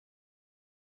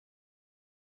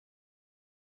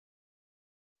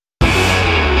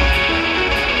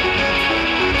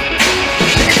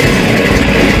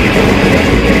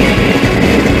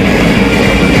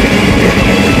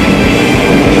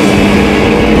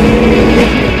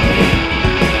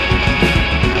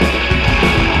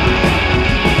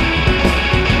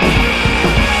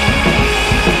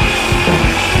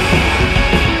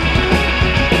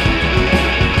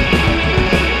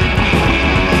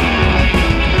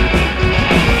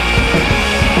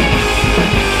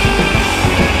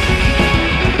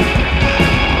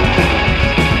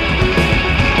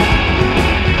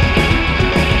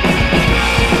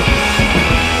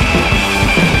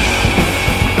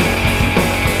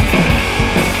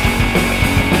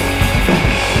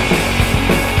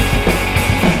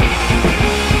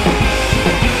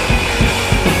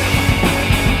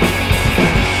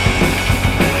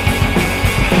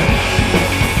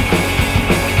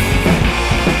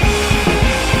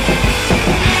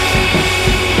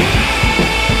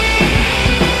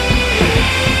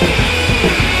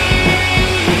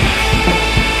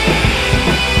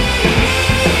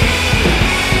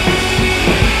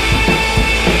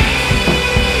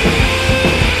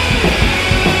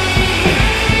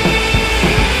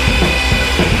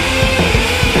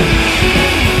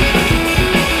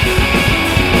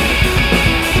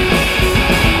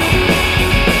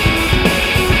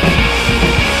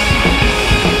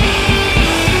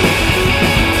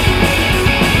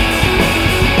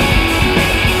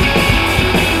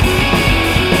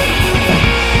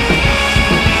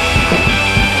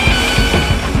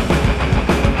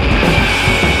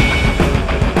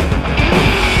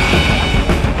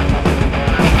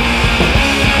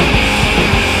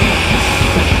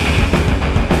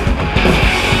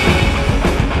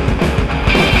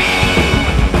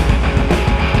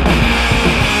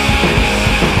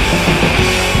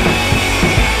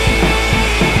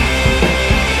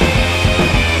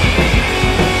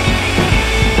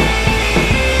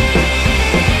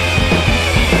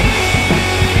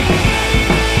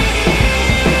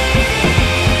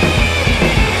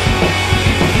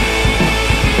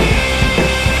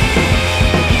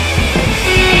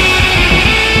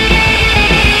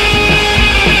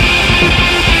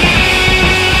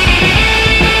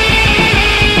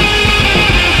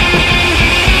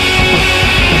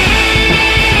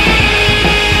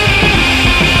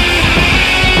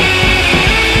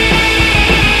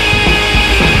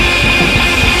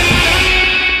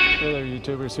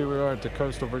are at the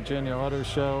Coastal Virginia Auto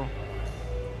Show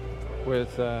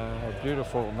with a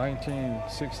beautiful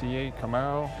 1968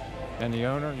 Camaro and the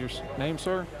owner. Your name,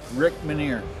 sir? Rick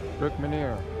Minier. Rick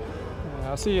Minier.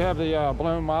 I see you have the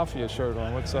Blown Mafia shirt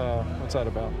on. What's that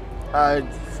about?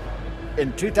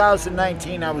 In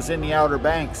 2019, I was in the Outer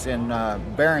Banks and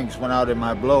bearings went out in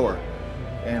my blower.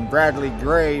 And Bradley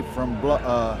Gray from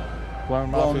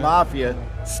Blown Mafia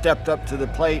stepped up to the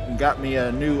plate and got me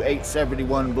a new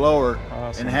 871 blower.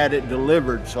 Awesome. And had it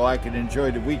delivered so I could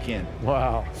enjoy the weekend.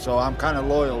 Wow. So I'm kind of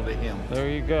loyal to him. There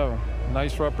you go.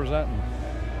 Nice representing.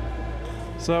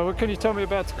 So what can you tell me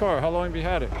about the car? How long have you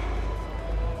had it?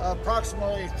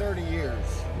 Approximately 30 years.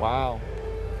 Wow.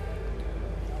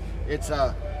 It's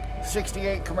a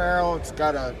 68 Camaro. It's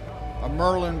got a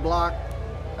Merlin block,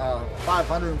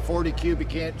 540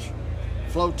 cubic inch,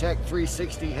 Flowtech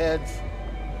 360 heads,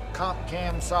 comp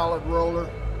cam solid roller,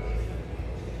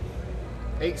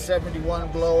 871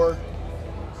 blower,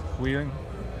 Wien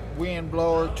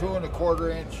blower, 2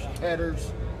 1/4 inch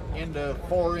headers into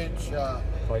 4 inch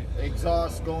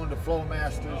exhaust going to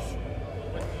Flowmasters,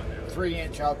 3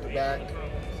 inch out the back.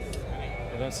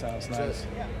 Yeah, that sounds nice.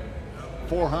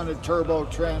 400 turbo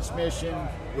transmission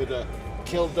with a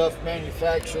Kilduff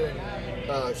manufacturing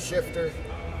shifter,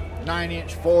 9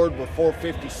 inch Ford with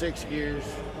 456 gears.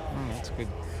 That's good.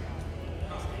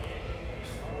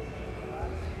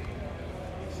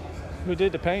 Who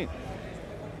did the paint?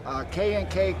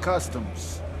 K&K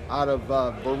Customs out of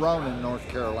Verona, North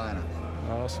Carolina.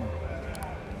 Awesome.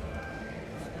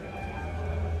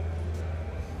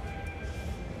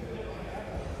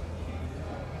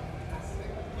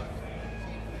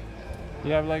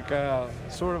 You have like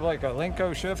sort of like a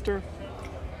Linko shifter?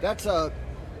 That's a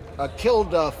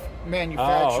Kilduff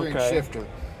manufacturing shifter.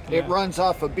 Yeah. It runs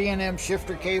off a B&M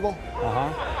shifter cable.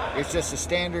 It's just a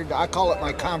standard, I call it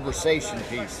my conversation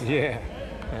piece. Yeah.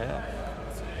 Yeah.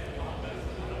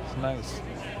 It's nice.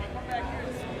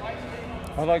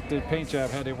 I like the paint job,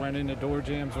 how they went in the door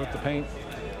jambs with the paint.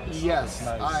 Yes,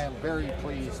 nice. I am very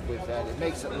pleased with that. It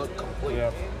makes it look complete.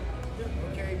 Yep.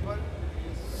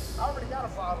 I already got a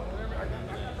bottle.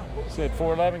 You said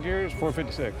 411 gears,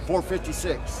 456?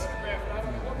 456.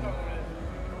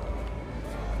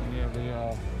 And you have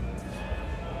the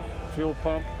fuel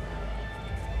pump,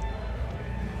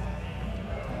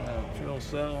 fuel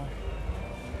cell.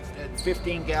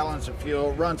 15 gallons of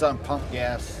fuel, runs on pump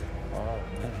gas.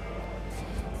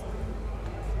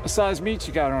 What size meats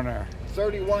you got on there?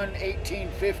 31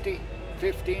 1850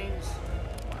 15s.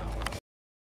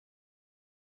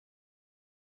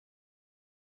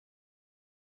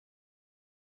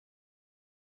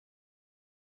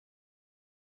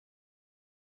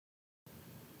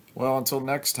 Well, until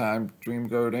next time,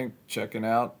 Dreamgoatinc checking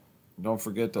out. Don't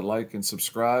forget to like and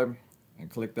subscribe and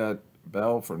click that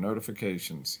bell for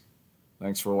notifications.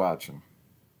 Thanks for watching.